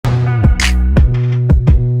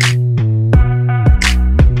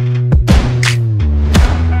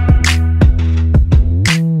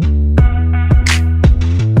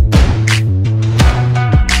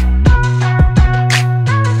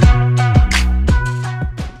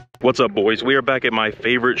What's up, boys? We are back at my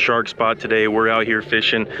favorite shark spot today. We're out here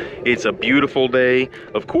fishing. It's a beautiful day.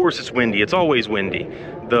 Of course it's windy. It's always windy.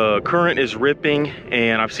 The current is ripping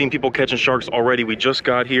and I've seen people catching sharks already. We just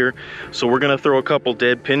got here. So we're gonna throw a couple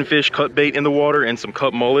dead pinfish cut bait in the water and some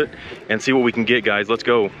cut mullet and see what we can get, guys. Let's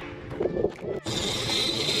go.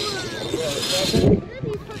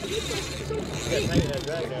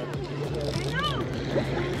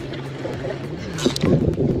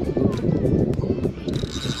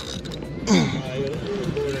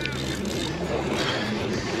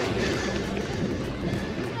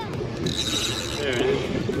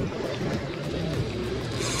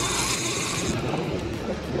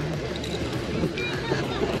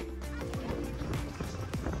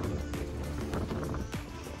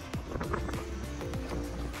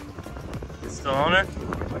 Still on there?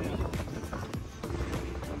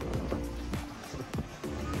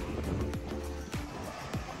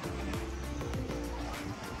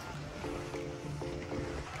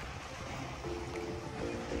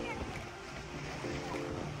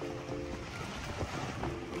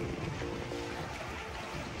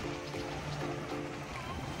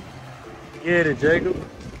 Get it, Jacob.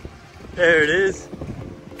 There it is.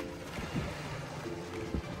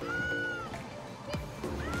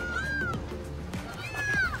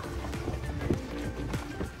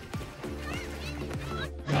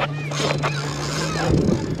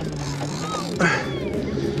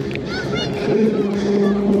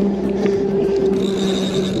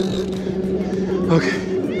 Okay.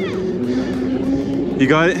 You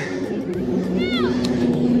got it?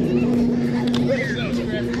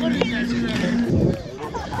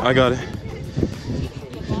 I got it.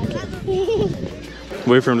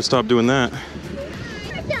 Wait for him to stop doing that.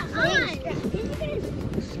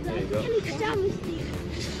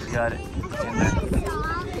 Got it.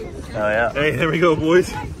 Oh yeah. Hey, there we go, boys.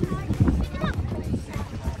 See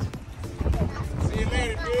you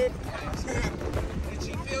later, dude. Did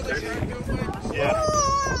you feel the shark go away? Yeah.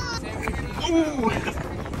 Ooh.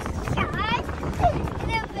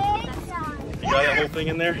 You got that whole thing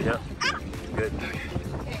in there? Yep. Good.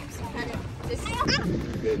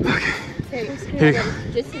 Okay. Here you go.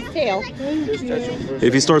 Just his tail.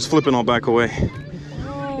 If he starts flipping, I'll back away. You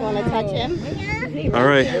want to touch him? All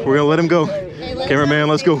right, we're gonna let him go. Cameraman,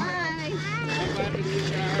 let's go.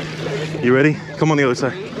 You ready? Come on the other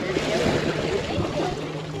side.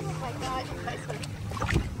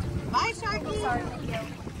 Bye, Sharky.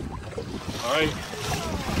 All right,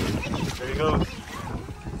 there you go.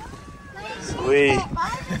 Sweet.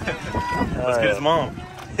 Let's get his mom.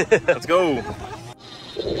 Let's go.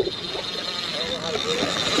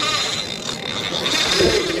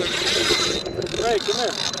 Hey, come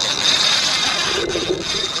here.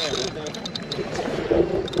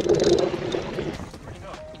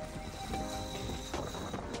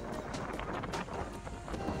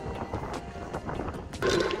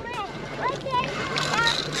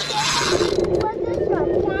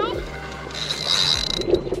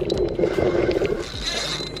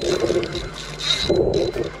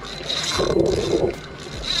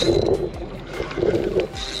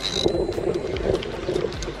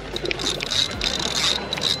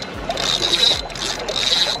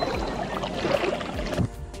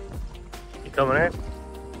 Coming in?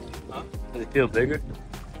 Huh? Does it feel bigger?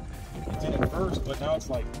 It did at first, but now it's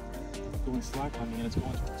like going slack on me and it's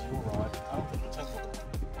going towards your rod. I don't think it's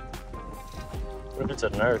What if it's a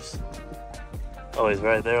nurse? Oh, he's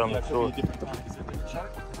right there on the shore.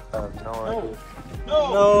 I have no idea.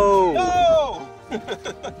 No! No!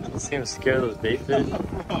 No! Seems scared of those bait fish.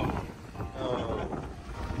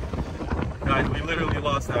 Guys, we literally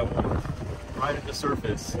lost that one right at the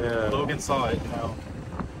surface. Yeah. Logan saw it. Now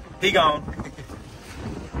he gone.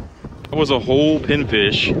 That was a whole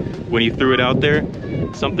pinfish. When he threw it out there,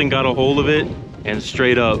 something got a hold of it and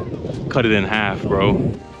straight up cut it in half,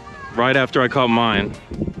 bro. Right after I caught mine.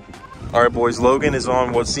 All right, boys, Logan is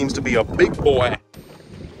on what seems to be a big boy.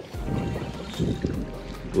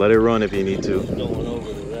 Let it run if you need to. Going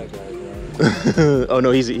over to that guy. Oh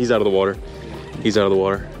no, he's out of the water. He's out of the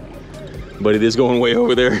water. But it is going way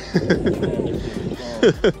over there.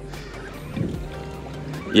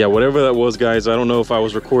 Yeah, whatever that was, guys, I don't know if I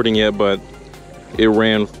was recording yet, but it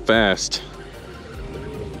ran fast.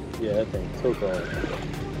 Yeah, that thing took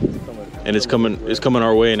off. And it's coming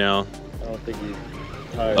our way now. I don't think he's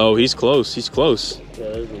tired. Oh, he's close. He's close. Yeah,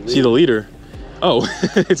 there's a lead. See the leader? Oh,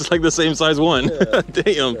 it's like the same size one. Yeah.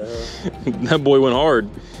 Damn. That boy went hard.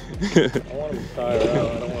 I want him to tire out.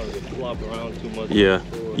 I don't want him to flop around too much. Yeah.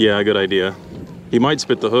 Yeah, good idea. He might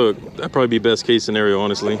spit the hook. That'd probably be best case scenario,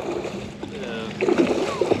 honestly. Yeah.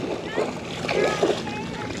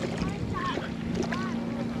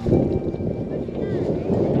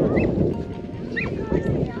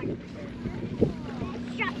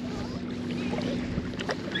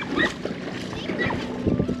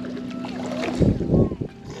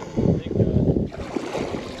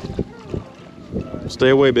 Stay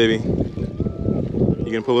away, baby. You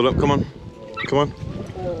gonna pull it up? Come on. Come on.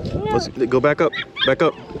 Let's go back up. Back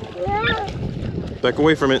up. Back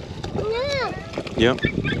away from it. Yep.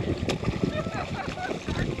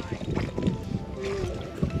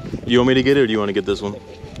 You want me to get it or do you want to get this one?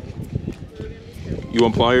 You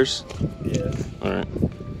want pliers? Yeah. All right.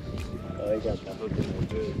 Oh, they got the hook in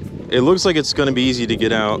there good. It looks like it's gonna be easy to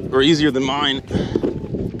get out, or easier than mine.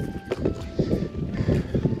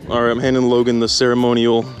 All right, I'm handing Logan the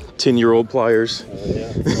ceremonial 10-year-old pliers.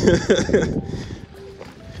 Yeah.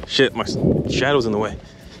 Shit, my shadow's in the way.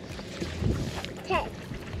 Okay.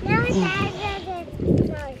 Now it's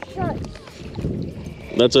short.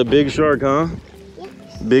 That's a big shark, huh?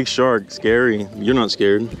 Yes. Big shark, scary. You're not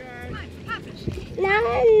scared. Now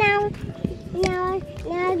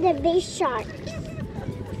the big shark.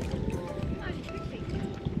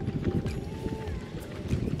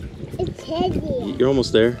 It's heavy. You're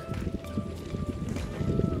almost there.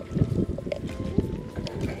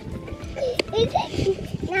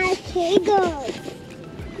 Now it tickles.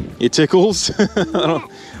 It tickles? I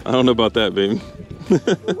don't know about that, baby.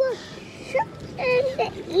 Look, sharks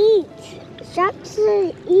and eat. Sharks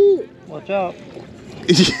and eat. Watch out.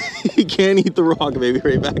 You can't eat the rock, baby.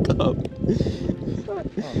 Right back up.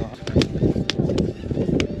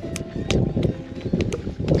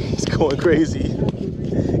 He's going crazy.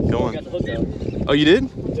 Go on. Got the hook out. Oh, you did?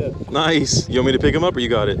 Yeah. Nice. You want me to pick him up or you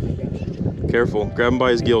got it? Careful. Grab him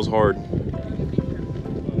by his gills hard.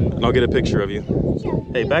 And I'll get a picture of you.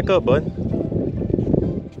 Hey, back up, bud.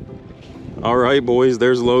 All right, boys.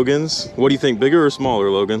 There's Logan's. What do you think? Bigger or smaller,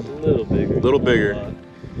 Logan? A little bigger. A little bigger.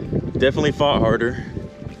 Definitely fought harder.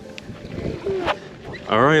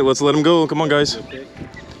 All right, let's let him go. Come on, guys.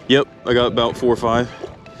 Yep, I got about 4 or 5.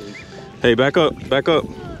 Hey, back up, back up.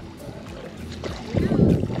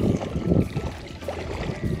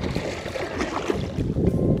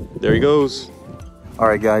 There he goes. All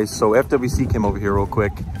right, guys, so FWC came over here real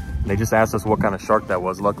quick. And they just asked us what kind of shark that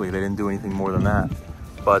was. Luckily, they didn't do anything more than that.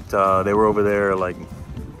 But they were over there, like,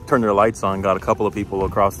 turned their lights on, got a couple of people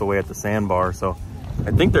across the way at the sandbar. So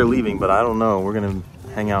I think they're leaving, but I don't know. We're gonna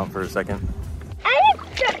hang out for a second.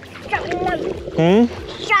 Hmm?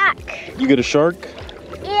 Shark. You get a shark?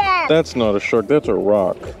 Yeah. That's not a shark, that's a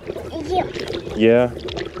rock. Yeah?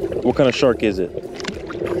 What kind of shark is it?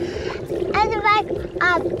 And like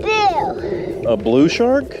a bill. A blue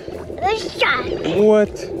shark? A shark.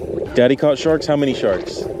 What? Daddy caught sharks? How many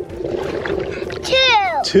sharks?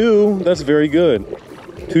 2. 2? That's very good.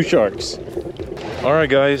 2 sharks. All right,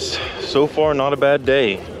 guys. So far, not a bad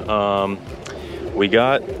day. We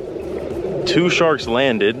got 2 sharks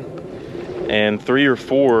landed and 3 or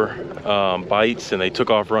 4 bites, and they took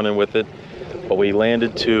off running with it. But we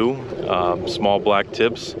landed 2 small black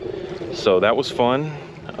tips. So that was fun.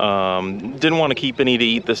 Didn't want to keep any to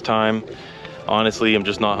eat this time. Honestly, I'm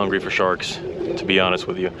just not hungry for sharks, to be honest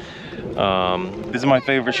with you. This is my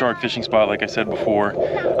favorite shark fishing spot, like I said before.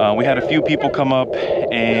 We had a few people come up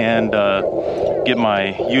and get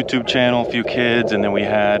my YouTube channel, a few kids, and then we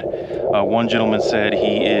had one gentleman said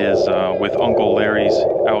he is with Uncle Larry's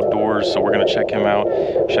Outdoors, so we're gonna check him out.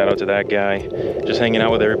 Shout out to that guy. Just hanging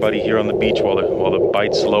out with everybody here on the beach while the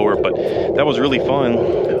bite's slower, but that was really fun.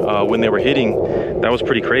 When they were hitting, that was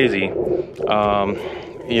pretty crazy.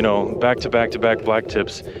 You know, back to back black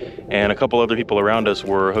tips, and a couple other people around us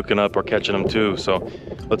were hooking up or catching them too. So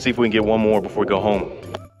let's see if we can get one more before we go home.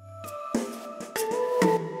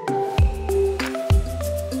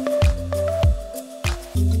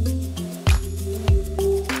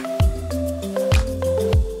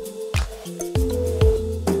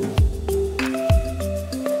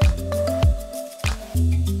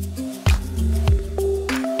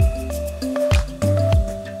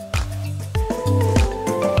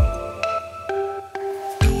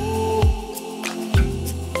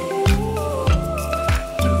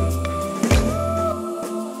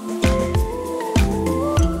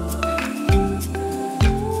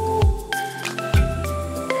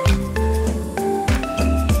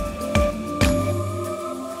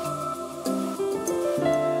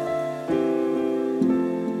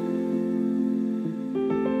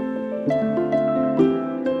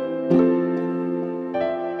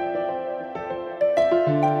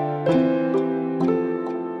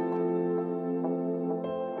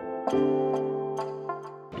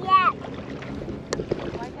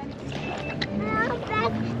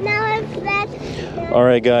 All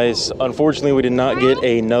right, guys, unfortunately we did not get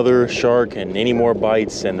another shark and any more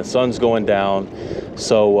bites, and the sun's going down.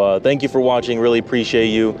 So thank you for watching, really appreciate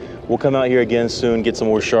you. We'll come out here again soon, get some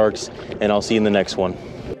more sharks, and I'll see you in the next one.